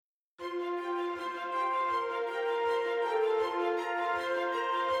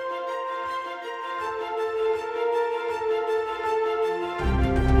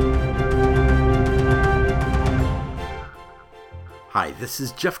this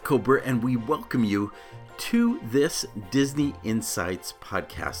is Jeff Kober, and we welcome you to this Disney Insights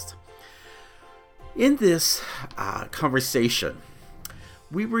podcast. In this conversation,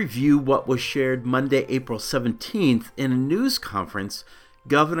 we review what was shared Monday, April 17th in a news conference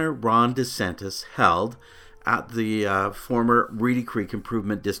Governor Ron DeSantis held at the former Reedy Creek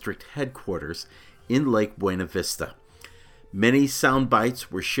Improvement District headquarters in Lake Buena Vista. Many sound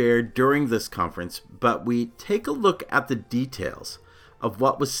bites were shared during this conference, but we take a look at the details of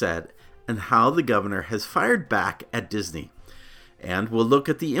what was said and how the governor has fired back at Disney. And we'll look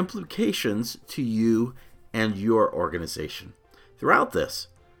at the implications to you and your organization. Throughout this,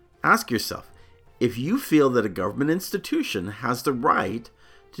 ask yourself if you feel that a government institution has the right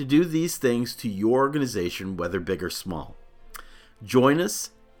to do these things to your organization, whether big or small. Join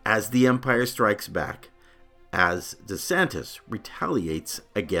us as the empire strikes back, as DeSantis retaliates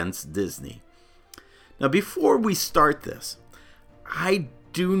against Disney. Now, before we start this, I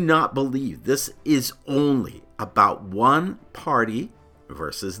do not believe this is only about one party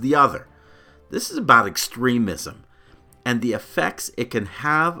versus the other. This is about extremism and the effects it can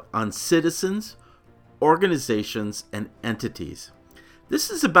have on citizens, organizations, and entities. This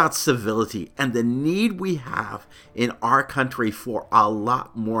is about civility and the need we have in our country for a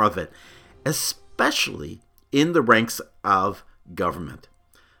lot more of it, especially in the ranks of government.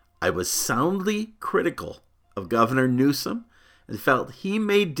 I was soundly critical of Governor Newsom and felt he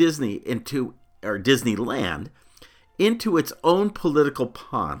made Disneyland into its own political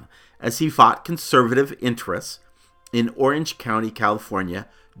pawn as he fought conservative interests in Orange County, California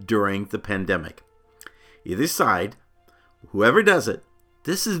during the pandemic. Either side, whoever does it,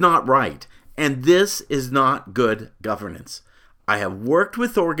 this is not right, and this is not good governance. I have worked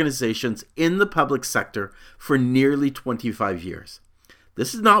with organizations in the public sector for nearly 25 years.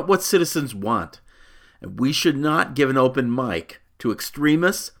 This is not what citizens want, and we should not give an open mic to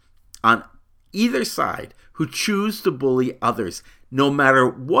extremists on either side who choose to bully others, no matter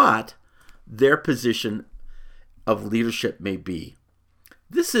what their position of leadership may be.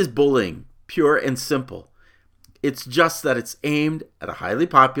 This is bullying, pure and simple. It's just that it's aimed at a highly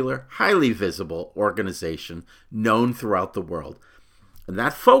popular, highly visible organization known throughout the world. And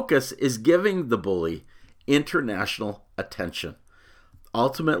that focus is giving the bully international attention.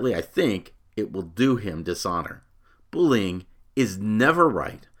 Ultimately, I think it will do him dishonor. Bullying is never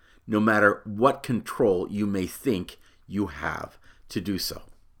right, no matter what control you may think you have to do so.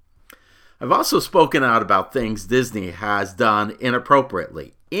 I've also spoken out about things Disney has done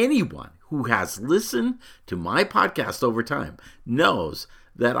inappropriately. Anyone who has listened to my podcast over time knows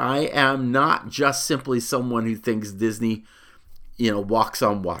that I am not just simply someone who thinks Disney, walks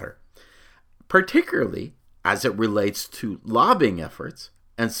on water. Particularly as it relates to lobbying efforts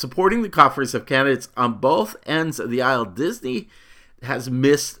and supporting the coffers of candidates on both ends of the aisle, Disney has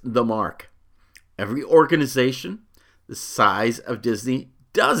missed the mark. Every organization the size of Disney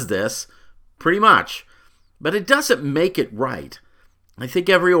does this pretty much, but it doesn't make it right. I think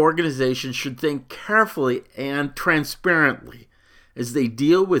every organization should think carefully and transparently as they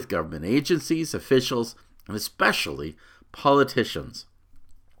deal with government agencies, officials, and especially politicians.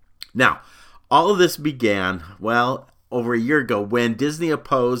 Now, all of this began, over a year ago when Disney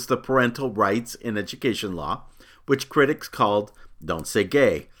opposed the parental rights in education law, which critics called Don't Say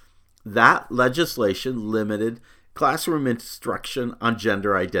Gay. That legislation limited classroom instruction on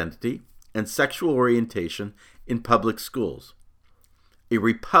gender identity and sexual orientation in public schools. A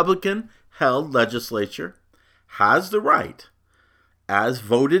Republican-held legislature has the right, as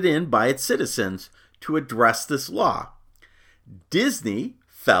voted in by its citizens, to address this law. Disney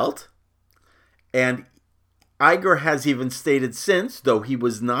felt, and Iger has even stated since, though he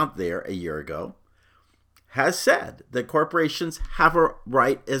was not there a year ago, has said that corporations have a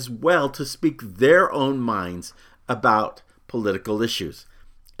right as well to speak their own minds about political issues,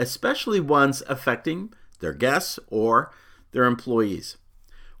 especially ones affecting their guests or their employees,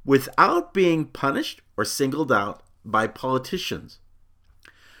 without being punished or singled out by politicians.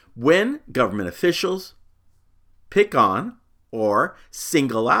 When government officials pick on or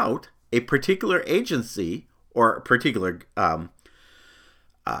single out a particular agency or a particular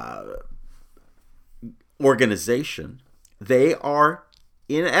organization, they are,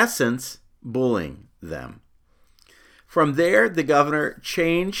 in essence, bullying them. From there, the governor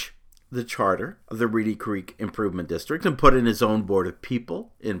changed the charter of the Reedy Creek Improvement District and put in his own board of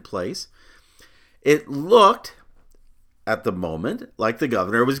people in place. It looked, at the moment, like the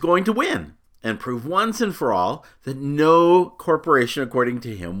governor was going to win and prove once and for all that no corporation, according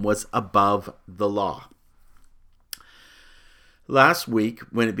to him, was above the law. Last week,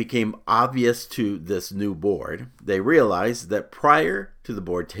 when it became obvious to this new board, they realized that prior to the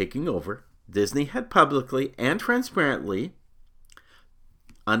board taking over, Disney had publicly and transparently,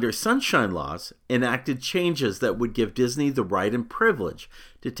 under sunshine laws, enacted changes that would give Disney the right and privilege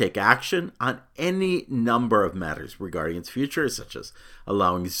to take action on any number of matters regarding its future, such as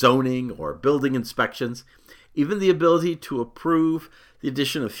allowing zoning or building inspections, even the ability to approve the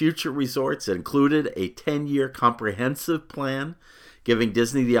addition of future resorts. It included a 10-year comprehensive plan, giving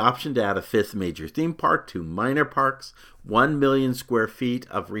Disney the option to add a fifth major theme park, 2 minor parks, 1 million square feet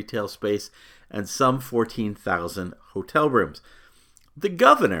of retail space, and some 14,000 hotel rooms. The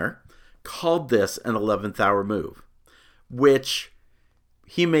governor called this an 11th hour move, which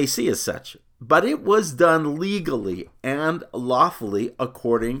he may see as such, but it was done legally and lawfully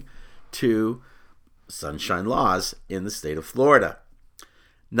according to sunshine laws in the state of Florida.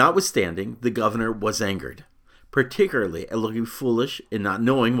 Notwithstanding, the governor was angered, particularly at looking foolish in not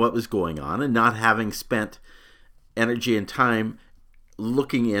knowing what was going on and not having spent energy and time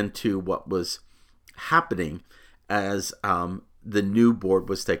looking into what was happening as the new board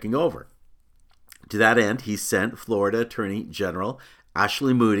was taking over. To that end, he sent Florida Attorney General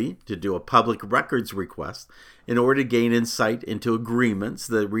Ashley Moody to do a public records request in order to gain insight into agreements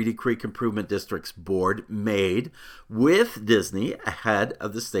the Reedy Creek Improvement District's board made with Disney ahead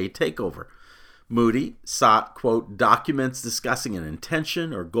of the state takeover. Moody sought, quote, documents discussing an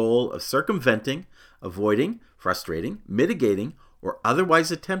intention or goal of circumventing, avoiding, frustrating, mitigating, or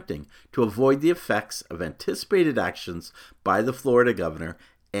otherwise attempting to avoid the effects of anticipated actions by the Florida governor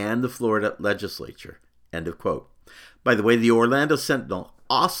and the Florida legislature, end of quote. By the way, the Orlando Sentinel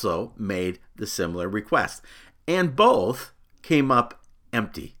also made the similar request, and both came up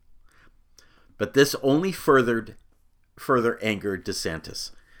empty. But this only further angered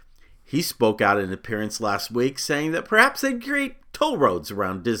DeSantis. He spoke out in an appearance last week saying that perhaps they'd create toll roads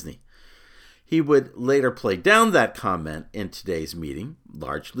around Disney. He would later play down that comment in today's meeting,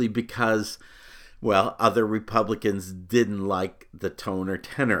 largely because, well, other Republicans didn't like the tone or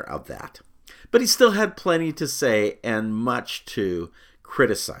tenor of that. But he still had plenty to say and much to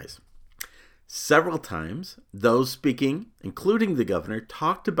criticize. Several times, those speaking, including the governor,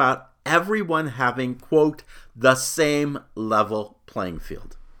 talked about everyone having, quote, the same level playing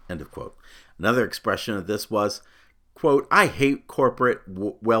field, end of quote. Another expression of this was, quote, I hate corporate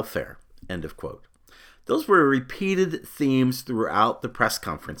welfare, end of quote. Those were repeated themes throughout the press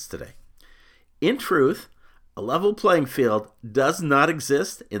conference today. In truth, a level playing field does not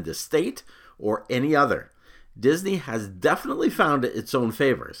exist in the state or any other. Disney has definitely found its own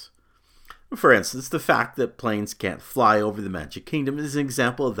favors. For instance, the fact that planes can't fly over the Magic Kingdom is an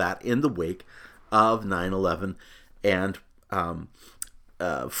example of that in the wake of 9/11 and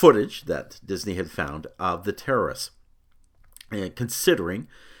footage that Disney had found of the terrorists considering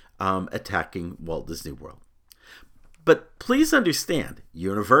attacking Walt Disney World. But please understand,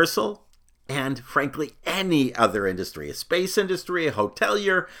 Universal and frankly any other industry, a space industry, a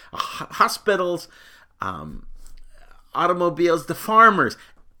hotelier, hospitals, automobiles, the farmers,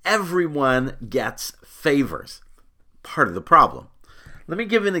 everyone gets favors. Part of the problem. Let me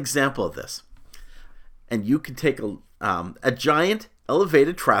give an example of this. And you can take a giant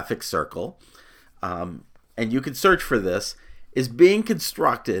elevated traffic circle, and you can search for this, is being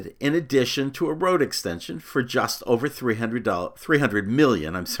constructed in addition to a road extension for just over $300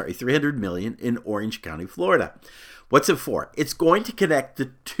 million in Orange County, Florida. What's it for? It's going to connect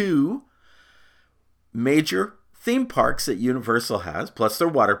the 2 major theme parks that Universal has, plus their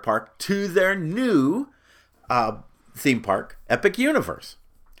water park, to their new theme park, Epic Universe.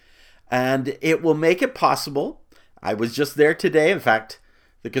 And it will make it possible. I was just there today. In fact,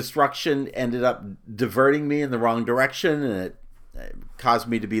 the construction ended up diverting me in the wrong direction, and it caused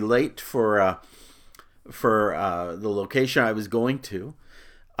me to be late for the location I was going to.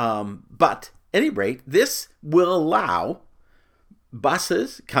 But at any rate, this will allow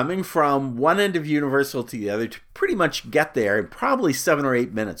buses coming from one end of Universal to the other to pretty much get there in probably 7 or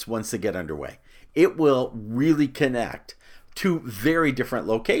 8 minutes once they get underway. It will really connect 2 very different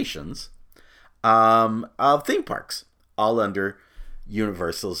locations of theme parks, all under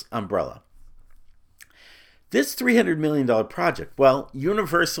Universal's umbrella. This $300 million project, well,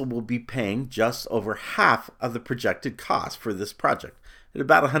 Universal will be paying just over half of the projected cost for this project, at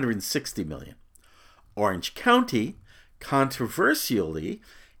about $160 million. Orange County, controversially,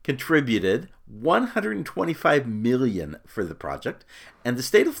 contributed $125 million for the project, and the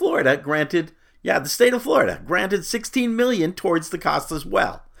state of Florida granted $16 million towards the cost as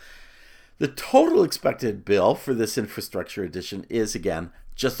well. The total expected bill for this infrastructure addition is, again,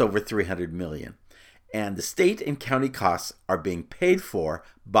 just over $300 million. and the state and county costs are being paid for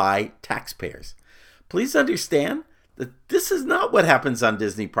by taxpayers. Please understand that this is not what happens on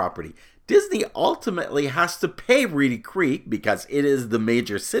Disney property. Disney ultimately has to pay Reedy Creek, because it is the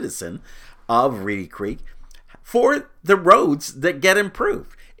major citizen of Reedy Creek, for the roads that get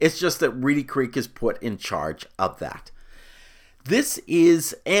improved. It's just that Reedy Creek is put in charge of that. This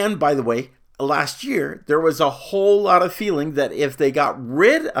is, and by the way, last year there was a whole lot of feeling that if they got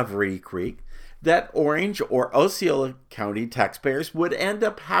rid of Reedy Creek, that Orange or Osceola County taxpayers would end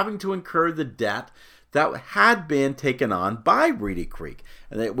up having to incur the debt that had been taken on by Reedy Creek,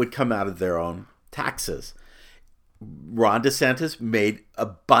 and it would come out of their own taxes. Ron DeSantis made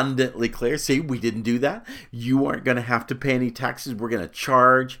abundantly clear, see, we didn't do that. You aren't going to have to pay any taxes. We're going to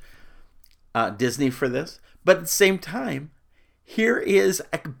charge Disney for this. But at the same time, here is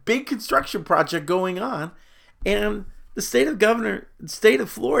a big construction project going on, and the state of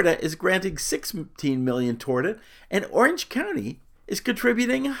Florida is granting $16 million toward it, and Orange County is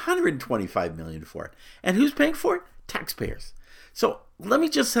contributing $125 million for it. And who's paying for it? Taxpayers. So let me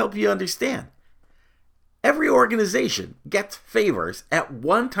just help you understand. Every organization gets favors at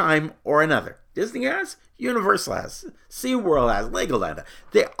one time or another. Disney has, Universal has, SeaWorld has, Legoland.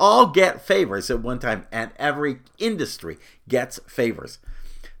 They all get favors at one time, and every industry gets favors.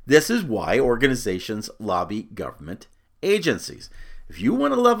 This is why organizations lobby government agencies. If you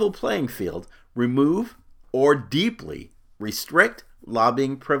want a level playing field, remove or deeply restrict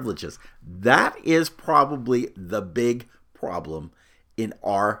lobbying privileges. That is probably the big problem in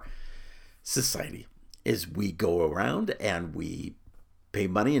our society, is we go around and we pay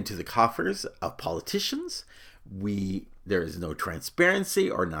money into the coffers of politicians. There is no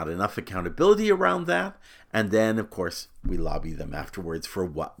transparency or not enough accountability around that. And then, of course, we lobby them afterwards for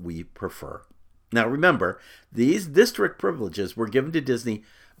what we prefer. Now, remember, these district privileges were given to Disney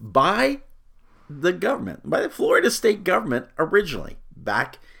by the government, by the Florida state government originally,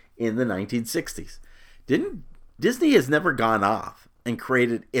 back in the 1960s. Disney has never gone off and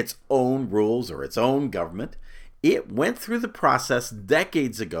created its own rules or its own government. It went through the process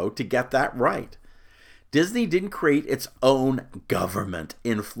decades ago to get that right. Disney didn't create its own government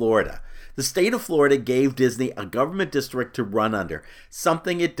in Florida. The state of Florida gave Disney a government district to run under,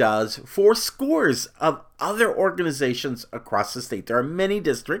 something it does for scores of other organizations across the state. There are many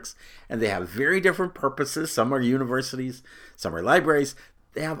districts, and they have very different purposes. Some are universities, some are libraries.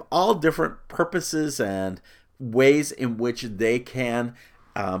 They have all different purposes and ways in which they can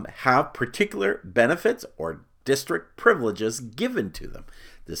have particular benefits or district privileges given to them.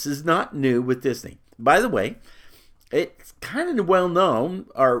 This is not new with Disney. By the way, it's kind of well known,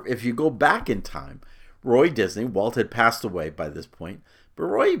 or if you go back in time, Roy Disney, Walt had passed away by this point, but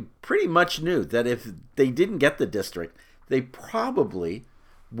Roy pretty much knew that if they didn't get the district, they probably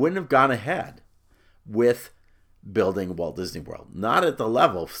wouldn't have gone ahead with building Walt Disney World. Not at the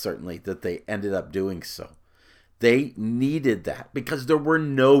level, certainly, that they ended up doing so. They needed that because there were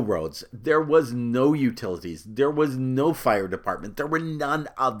no roads, there was no utilities, there was no fire department, there were none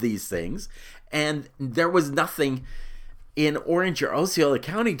of these things, and there was nothing in Orange or Osceola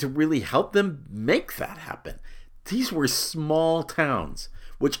County to really help them make that happen. These were small towns,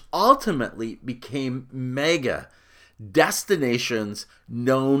 which ultimately became mega destinations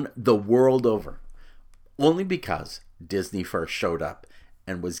known the world over, only because Disney first showed up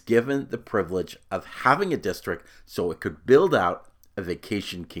and was given the privilege of having a district so it could build out a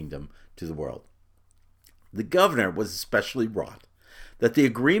vacation kingdom to the world. The governor was especially wrought that the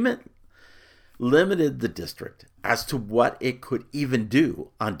agreement limited the district as to what it could even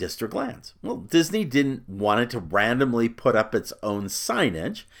do on district lands. Well, Disney didn't want it to randomly put up its own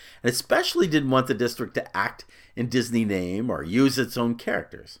signage, and especially didn't want the district to act in Disney name or use its own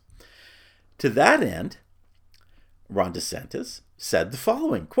characters. To that end, Ron DeSantis said the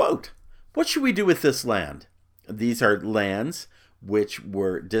following, quote, "What should we do with this land?" These are lands which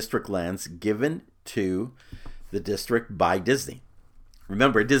were district lands given to the district by Disney.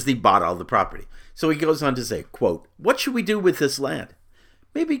 Remember, Disney bought all the property. So he goes on to say, quote, "What should we do with this land?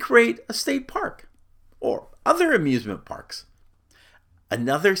 Maybe create a state park or other amusement parks.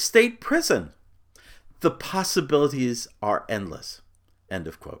 Another state prison. The possibilities are endless." End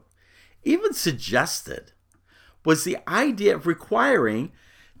of quote. Even suggested was the idea of requiring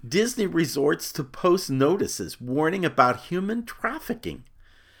Disney resorts to post notices warning about human trafficking.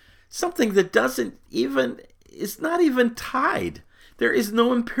 Something that is not even tied. There is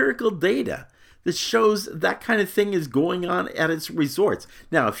no empirical data that shows that kind of thing is going on at its resorts.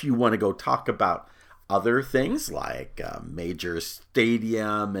 Now, if you want to go talk about other things like major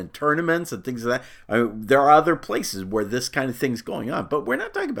stadium and tournaments and things like that, there are other places where this kind of thing's going on, but we're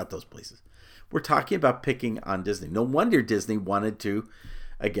not talking about those places. we're talking about picking on Disney. No wonder Disney wanted to,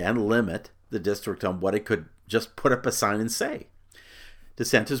 again, limit the district on what it could just put up a sign and say.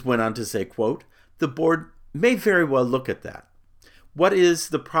 DeSantis went on to say, quote, "The board may very well look at that. What is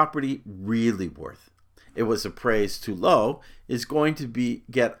the property really worth? It was appraised too low is going to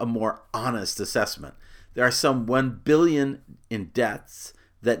get a more honest assessment. There are some $1 billion in debts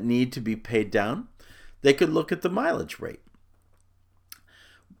that need to be paid down. They could look at the mileage rate."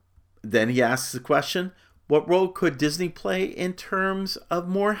 Then he asks the question, what role could Disney play in terms of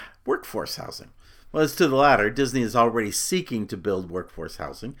more workforce housing? Well, as to the latter, Disney is already seeking to build workforce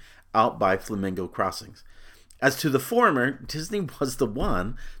housing out by Flamingo Crossings. As to the former, Disney was the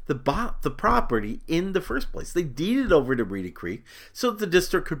one that bought the property in the first place. They deeded over to Reedy Creek so that the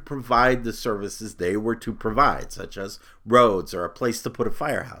district could provide the services they were to provide, such as roads or a place to put a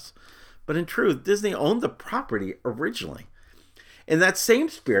firehouse. But in truth, Disney owned the property originally. In that same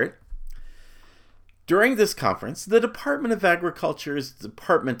spirit, during this conference, the Department of Agriculture's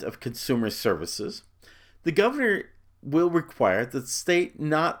Department of Consumer Services, the governor will require that the state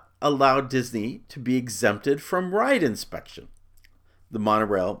not allow Disney to be exempted from ride inspection. The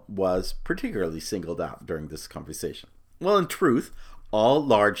monorail was particularly singled out during this conversation. Well, in truth, all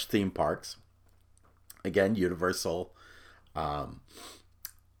large theme parks, again, Universal,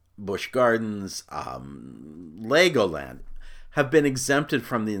 Busch Gardens, Legoland, have been exempted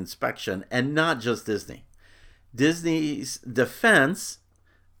from the inspection, and not just Disney. Disney's defends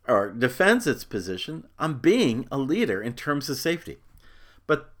its position on being a leader in terms of safety.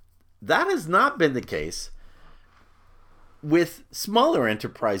 But that has not been the case with smaller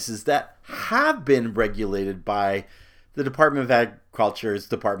enterprises that have been regulated by the Department of Agriculture's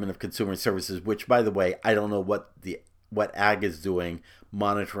Department of Consumer Services, which, by the way, I don't know what Ag is doing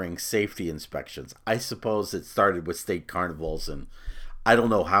monitoring safety inspections. I suppose it started with state carnivals, and I don't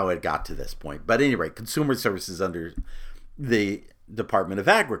know how it got to this point. But at any rate, Consumer Services under the Department of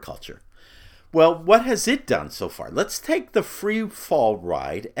Agriculture. Well, what has it done so far? Let's take the free fall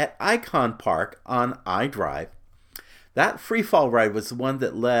ride at Icon Park on iDrive. That free fall ride was the one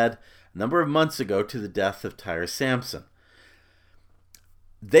that led a number of months ago to the death of Tyre Sampson.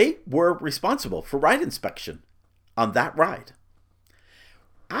 They were responsible for ride inspection on that ride.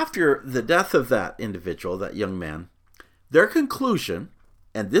 After the death of that individual, that young man, their conclusion,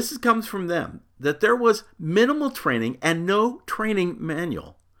 and this comes from them, that there was minimal training and no training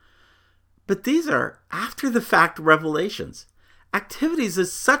manual. But these are after-the-fact revelations. Activities that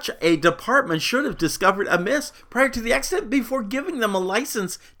such a department should have discovered amiss prior to the accident before giving them a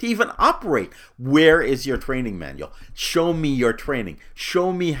license to even operate. Where is your training manual? Show me your training.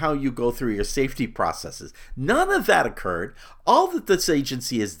 Show me how you go through your safety processes. None of that occurred. All that this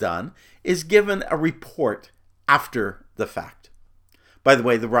agency has done is given a report after the fact. By the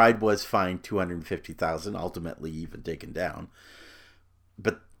way, the ride was fined $250,000, ultimately even taken down.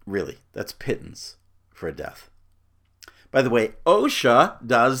 But really, that's pittance for a death. By the way, OSHA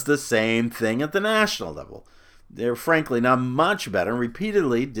does the same thing at the national level. They're frankly not much better. And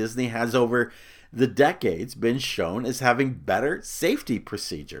repeatedly, Disney has over the decades been shown as having better safety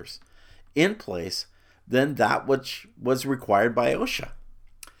procedures in place than that which was required by OSHA.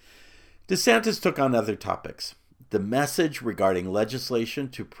 DeSantis took on other topics. The message regarding legislation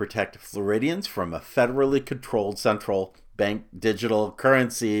to protect Floridians from a federally controlled central bank digital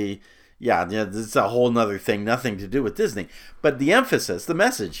currency. Yeah, this is a whole nother thing, nothing to do with Disney. But the emphasis, the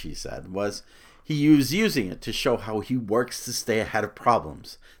message, he said, was he was using it to show how he works to stay ahead of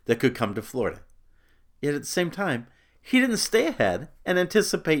problems that could come to Florida. Yet at the same time, he didn't stay ahead and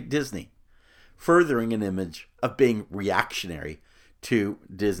anticipate Disney, furthering an image of being reactionary to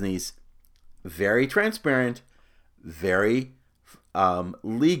Disney's very transparent, very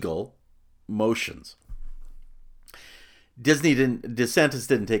legal motions. DeSantis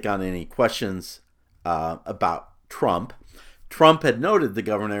didn't take on any questions about Trump. Trump had noted the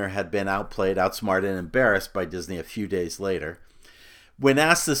governor had been outplayed, outsmarted, and embarrassed by Disney a few days later. When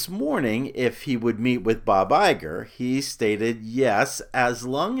asked this morning if he would meet with Bob Iger, he stated yes, as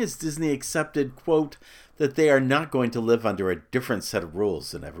long as Disney accepted, quote, that they are not going to live under a different set of rules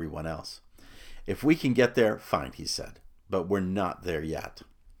than everyone else. If we can get there, fine, he said, but we're not there yet.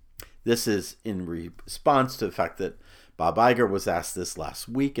 This is in response to the fact that Bob Iger was asked this last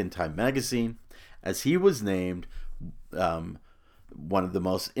week in Time magazine, as he was named one of the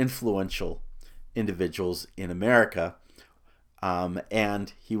most influential individuals in America,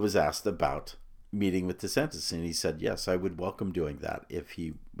 and he was asked about meeting with DeSantis, and he said, yes, I would welcome doing that if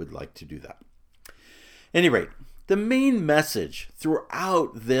he would like to do that. At any rate, the main message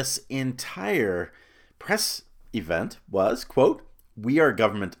throughout this entire press event was, quote, we are a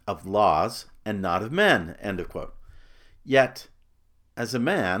government of laws and not of men, end of quote. Yet, as a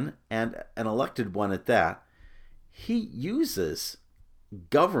man, and an elected one at that, he uses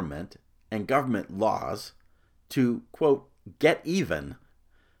government and government laws to, quote, get even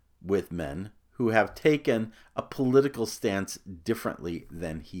with men who have taken a political stance differently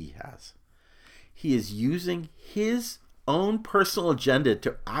than he has. He is using his own personal agenda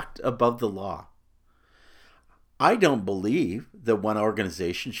to act above the law. I don't believe that one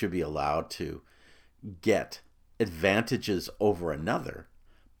organization should be allowed to get advantages over another,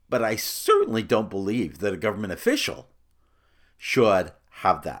 but I certainly don't believe that a government official should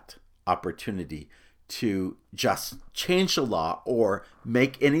have that opportunity to just change the law or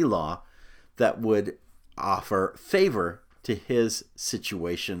make any law that would offer favor to his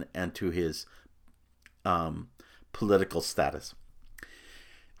situation and to his political status.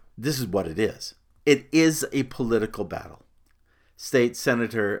 This is what it is. It is a political battle. State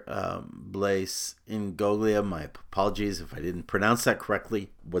Senator Blaise Ingoglia, my apologies if I didn't pronounce that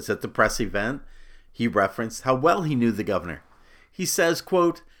correctly, was at the press event. He referenced how well he knew the governor. He says,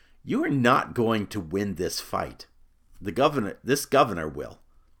 quote, "You are not going to win this fight. This governor will.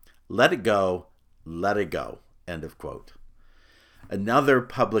 Let it go, end of quote." Another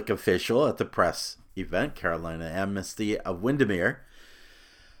public official at the press event, Carolina Amnesty of Windermere,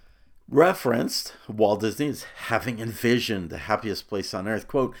 referenced Walt Disney as having envisioned the happiest place on earth.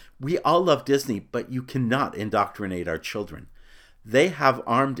 Quote, "We all love Disney, but you cannot indoctrinate our children. They have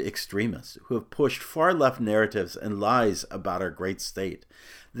armed extremists who have pushed far-left narratives and lies about our great state.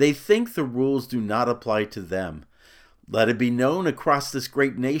 They think the rules do not apply to them. Let it be known across this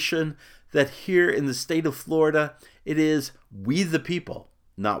great nation that here in the state of Florida, it is we the people,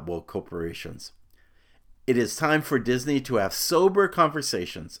 not woke corporations. It is time for Disney to have sober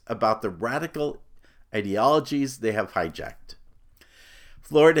conversations about the radical ideologies they have hijacked.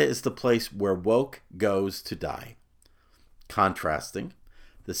 Florida is the place where woke goes to die." Contrasting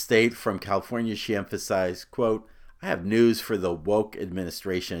the state from California, she emphasized, quote, "I have news for the woke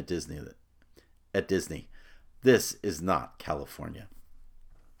administration at Disney. This is not California."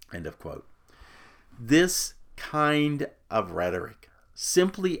 End of quote. This kind of rhetoric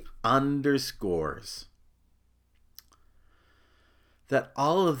simply underscores that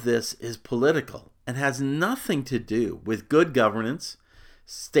all of this is political and has nothing to do with good governance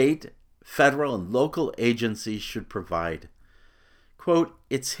state, federal, and local agencies should provide. Quote,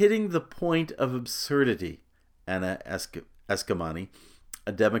 "It's hitting the point of absurdity," Anna Escamani,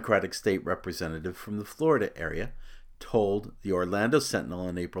 a Democratic state representative from the Florida area, told the Orlando Sentinel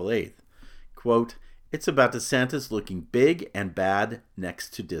on April 8th. Quote, "It's about DeSantis looking big and bad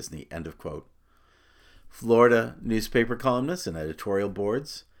next to Disney," end of quote. Florida newspaper columnists and editorial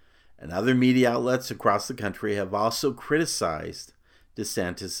boards and other media outlets across the country have also criticized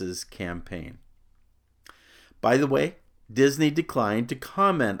DeSantis' campaign. By the way, Disney declined to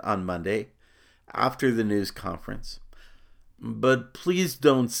comment on Monday after the news conference. But please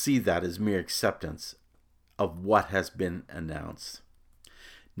don't see that as mere acceptance of what has been announced.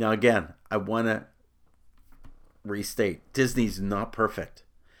 Now again, I want to restate, Disney's not perfect.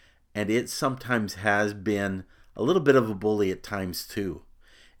 And it sometimes has been a little bit of a bully at times too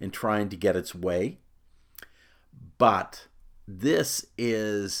in trying to get its way. But this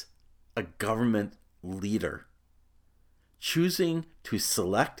is a government leader choosing to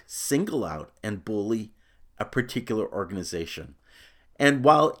select, single out, and bully a particular organization. And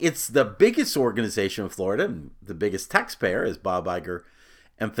while it's the biggest organization in Florida, and the biggest taxpayer, as Bob Iger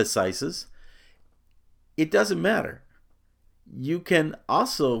emphasizes, it doesn't matter. You can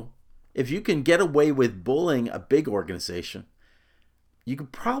also, if you can get away with bullying a big organization, you can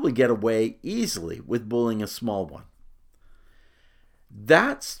probably get away easily with bullying a small one.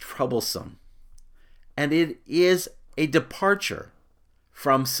 That's troublesome. And it is a departure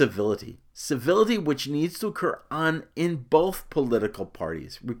from civility. Civility which needs to occur in both political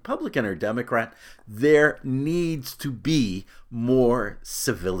parties, Republican or Democrat. There needs to be more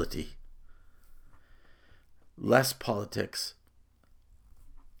civility. Less politics,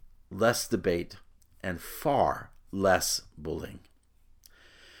 less debate, and far less bullying.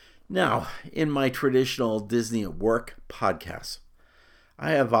 Now, in my traditional Disney at Work podcast,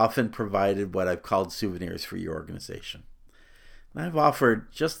 I have often provided what I've called souvenirs for your organization. And I've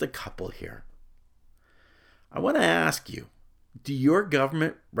offered just a couple here. I want to ask you, do your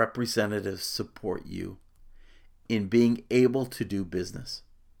government representatives support you in being able to do business?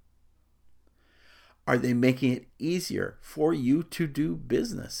 Are they making it easier for you to do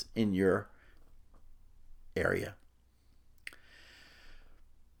business in your area?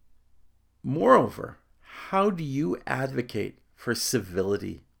 Moreover, how do you advocate for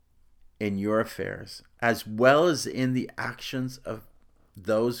civility in your affairs, as well as in the actions of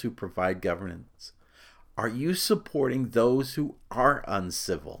those who provide governance? Are you supporting those who are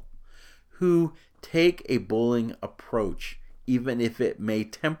uncivil, who take a bullying approach, even if it may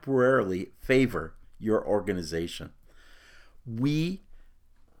temporarily favor your organization? We,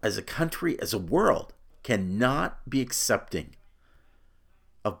 as a country, as a world, cannot be accepting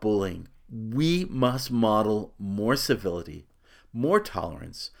of bullying. We must model more civility, more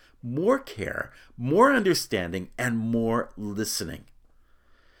tolerance, more care, more understanding, and more listening.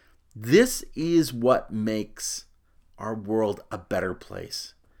 This is what makes our world a better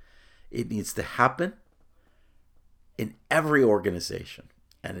place. It needs to happen in every organization,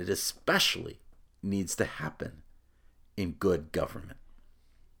 and it especially needs to happen in good government.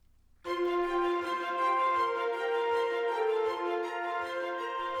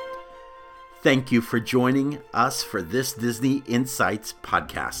 Thank you for joining us for this Disney Insights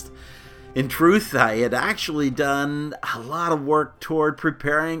podcast. In truth, I had actually done a lot of work toward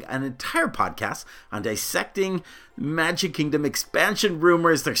preparing an entire podcast on dissecting Magic Kingdom expansion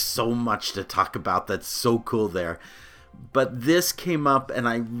rumors. There's so much to talk about that's so cool there. But this came up, and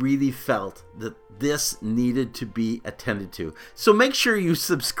I really felt that this needed to be attended to. So make sure you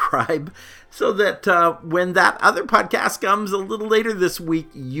subscribe so that when that other podcast comes a little later this week,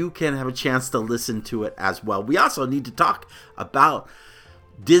 you can have a chance to listen to it as well. We also need to talk about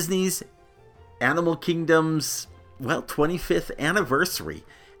Disney's Animal Kingdom's, 25th anniversary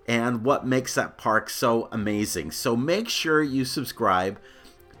and what makes that park so amazing. So make sure you subscribe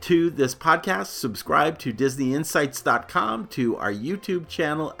to this podcast, subscribe to DisneyInsights.com, to our YouTube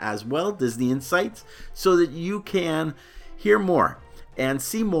channel as well, Disney Insights, so that you can hear more and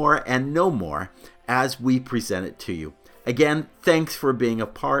see more and know more as we present it to you. Again, thanks for being a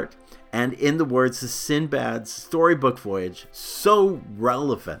part, and in the words of Sinbad's storybook voyage, so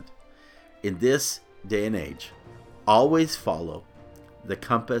relevant in this day and age, always follow the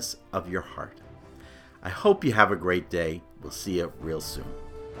compass of your heart. I hope you have a great day. We'll see you real soon.